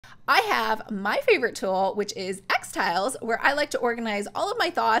I have my favorite tool, which is xTiles, where I like to organize all of my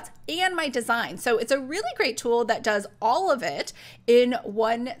thoughts and my design. So it's a really great tool that does all of it in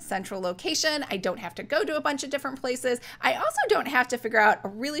one central location. I don't have to go to a bunch of different places. I also don't have to figure out a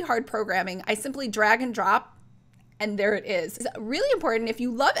really hard programming. I simply drag and drop, and there it is. It's really important if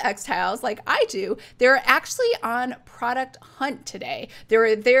you love xTiles like I do. They're actually on Product Hunt today.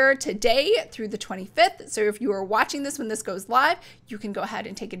 They're there today through the 25th. So if you are watching this when this goes live, you can go ahead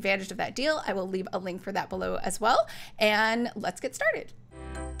and take advantage of that deal. I will leave a link for that below as well. And let's get started.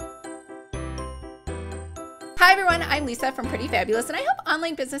 Hi everyone, I'm Lisa from Pretty Fabulous, and I help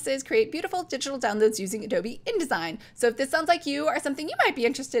online businesses create beautiful digital downloads using Adobe InDesign. So if this sounds like you or something you might be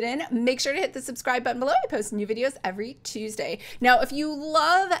interested in, make sure to hit the subscribe button below. I post new videos every Tuesday. Now, if you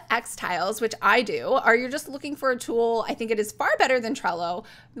love xTiles, which I do, or you're just looking for a tool, I think it is far better than Trello,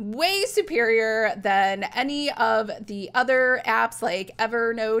 way superior than any of the other apps like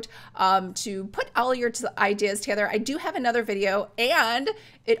Evernote to put all your ideas together. I do have another video, and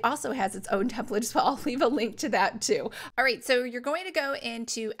it also has its own template as well. I'll leave a link to that too. All right, so you're going to go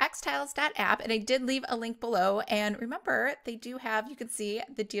into xtiles.app, and I did leave a link below. And remember, they do have, you can see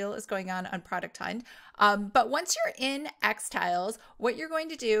the deal is going on Product Hunt. But once you're in xTiles, what you're going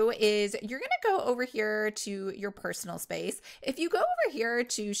to do is you're going to go over here to your personal space. If you go over here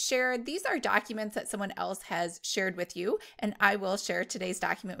to share, these are documents that someone else has shared with you, and I will share today's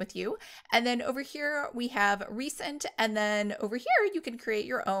document with you. And then over here we have recent, and then over here you can create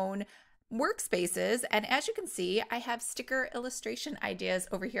your own workspaces. And as you can see, I have sticker illustration ideas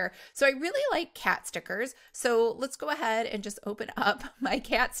over here. So I really like cat stickers. So let's go ahead and just open up my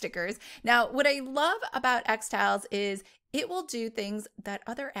cat stickers. Now, what I love about xTiles is it will do things that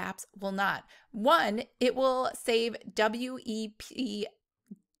other apps will not. One, it will save WEP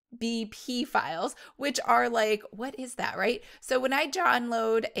BP files, which are like, what is that, right? So when I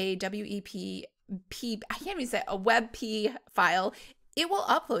download a I can't even say a WebP file, it will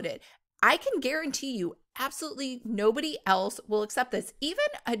upload it. I can guarantee you absolutely nobody else will accept this. Even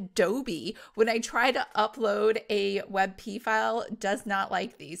Adobe, when I try to upload a WebP file, does not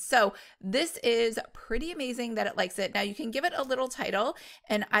like these. So this is pretty amazing that it likes it. Now you can give it a little title,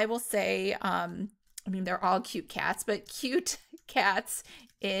 and I will say, I mean, they're all cute cats, but cute cats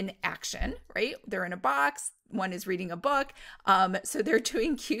in action, right? They're in a box. One is reading a book. So they're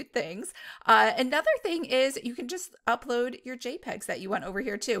doing cute things. Another thing is you can just upload your JPEGs that you want over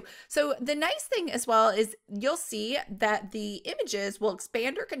here too. So the nice thing as well is you'll see that the images will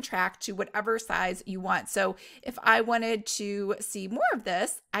expand or contract to whatever size you want. So if I wanted to see more of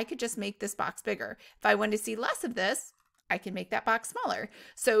this, I could just make this box bigger. If I wanted to see less of this, I can make that box smaller.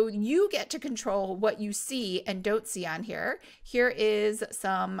 So you get to control what you see and don't see on here. Here is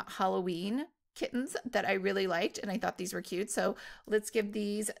some Halloween kittens that I really liked, and I thought these were cute. So let's give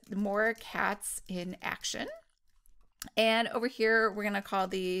these more cats in action. And over here, we're gonna call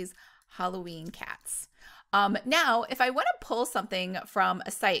these Halloween cats. Now, if I want to pull something from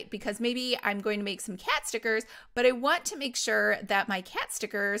a site, because maybe I'm going to make some cat stickers, but I want to make sure that my cat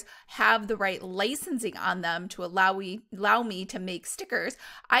stickers have the right licensing on them to allow me to make stickers,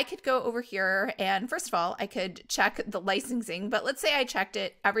 I could go over here and first of all, I could check the licensing, but let's say I checked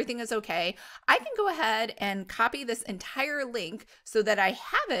it, everything is okay. I can go ahead and copy this entire link so that I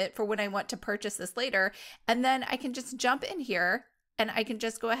have it for when I want to purchase this later. And then I can just jump in here and I can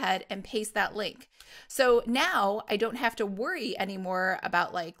just go ahead and paste that link. So now I don't have to worry anymore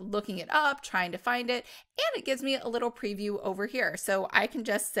about like looking it up, trying to find it, and it gives me a little preview over here. So I can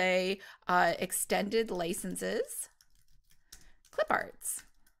just say extended licenses, clip arts,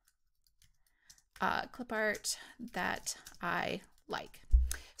 clip art that I like.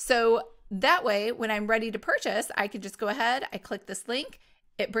 So that way, when I'm ready to purchase, I can just go ahead, I click this link,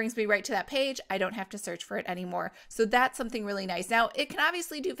 it brings me right to that page. I don't have to search for it anymore. So that's something really nice. Now, it can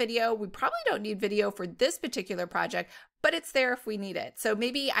obviously do video. We probably don't need video for this particular project, but it's there if we need it. So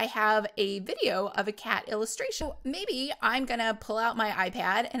maybe I have a video of a cat illustration. So maybe I'm gonna pull out my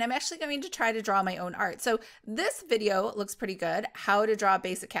iPad and I'm actually going to try to draw my own art. So this video looks pretty good, how to draw a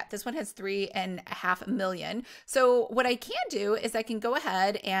basic cat. This one has 3.5 million. So what I can do is I can go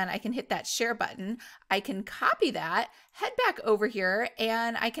ahead and I can hit that share button. I can copy that, head back over here,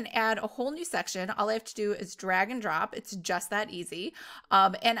 and I can add a whole new section. All I have to do is drag and drop. It's just that easy.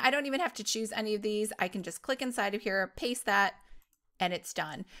 And I don't even have to choose any of these. I can just click inside of here, paste that, and it's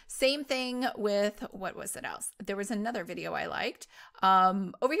done. Same thing with, what was it else? There was another video I liked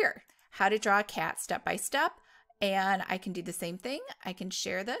over here, how to draw a cat step by step. And I can do the same thing. I can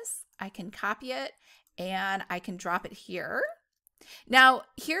share this, I can copy it, and I can drop it here. Now,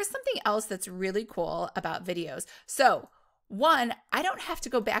 here's something else that's really cool about videos. So one, I don't have to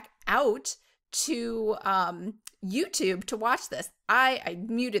go back out to YouTube to watch this. I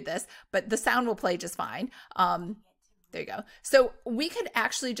muted this, but the sound will play just fine. There you go. So we could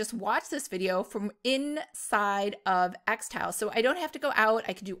actually just watch this video from inside of xTiles. So I don't have to go out.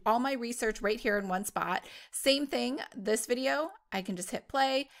 I can do all my research right here in one spot. Same thing, this video, I can just hit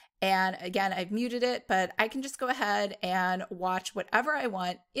play. And again, I've muted it, but I can just go ahead and watch whatever I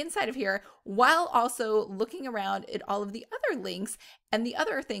want inside of here while also looking around at all of the other links and the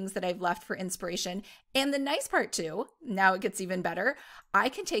other things that I've left for inspiration. And the nice part too, now it gets even better, I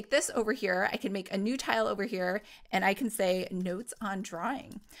can take this over here, I can make a new tile over here, and I can say notes on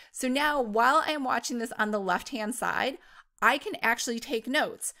drawing. So now while I am watching this on the left-hand side, I can actually take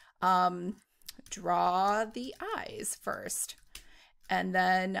notes. Draw the eyes first. And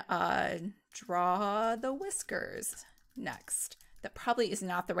then draw the whiskers next. That probably is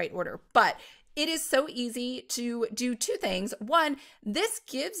not the right order, but it is so easy to do two things. One, this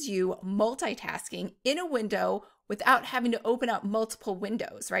gives you multitasking in a window without having to open up multiple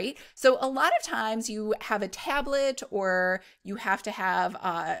windows, right? So a lot of times you have a tablet or you have to have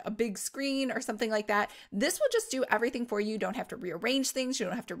a big screen or something like that. This will just do everything for you. You don't have to rearrange things. You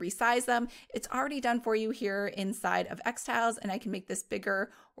don't have to resize them. It's already done for you here inside of xTiles, and I can make this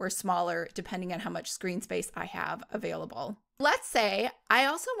bigger or smaller depending on how much screen space I have available. Let's say I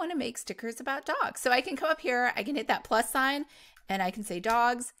also want to make stickers about dogs. So I can come up here, I can hit that plus sign, and I can say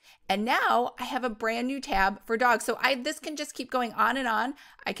dogs. And now I have a brand new tab for dogs. So this can just keep going on and on.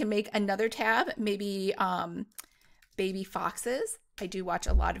 I can make another tab, maybe baby foxes. I do watch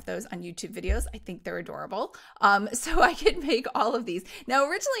a lot of those on YouTube videos. I think they're adorable. So I could make all of these. Now,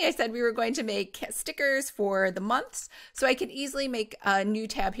 originally I said we were going to make stickers for the months. So I could easily make a new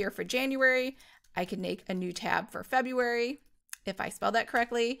tab here for January. I could make a new tab for February, if I spelled that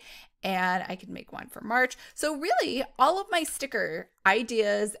correctly, and I could make one for March. So really, all of my sticker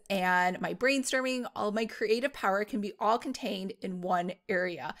ideas and my brainstorming, all of my creative power can be all contained in one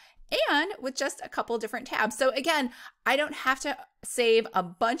area and with just a couple different tabs. So again, I don't have to save a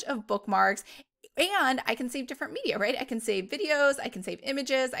bunch of bookmarks, and I can save different media, right? I can save videos, I can save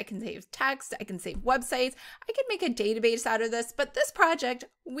images, I can save text, I can save websites. I can make a database out of this, but this project,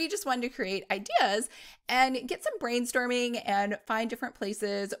 we just wanted to create ideas and get some brainstorming and find different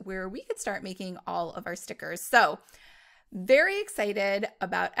places where we could start making all of our stickers. So very excited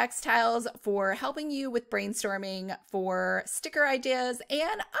about xTiles for helping you with brainstorming for sticker ideas. And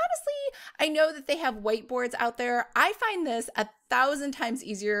honestly, I know that they have whiteboards out there. I find this 1,000 times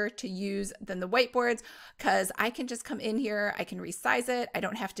easier to use than the whiteboards because I can just come in here, I can resize it. I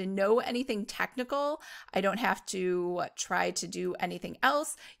don't have to know anything technical. I don't have to try to do anything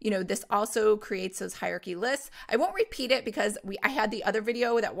else. You know, this also creates those hierarchy lists. I won't repeat it because I had the other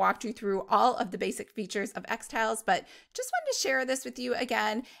video that walked you through all of the basic features of xTiles, but just wanted to share this with you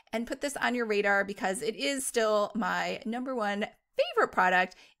again and put this on your radar because it is still my #1 favorite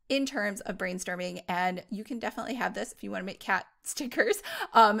product in terms of brainstorming, and you can definitely have this if you want to make cat stickers,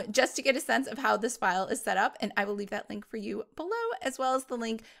 just to get a sense of how this file is set up. And I will leave that link for you below, as well as the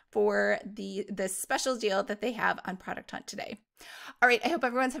link for the special deal that they have on Product Hunt today. All right, I hope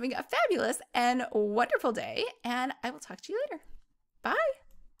everyone's having a fabulous and wonderful day, and I will talk to you later. Bye.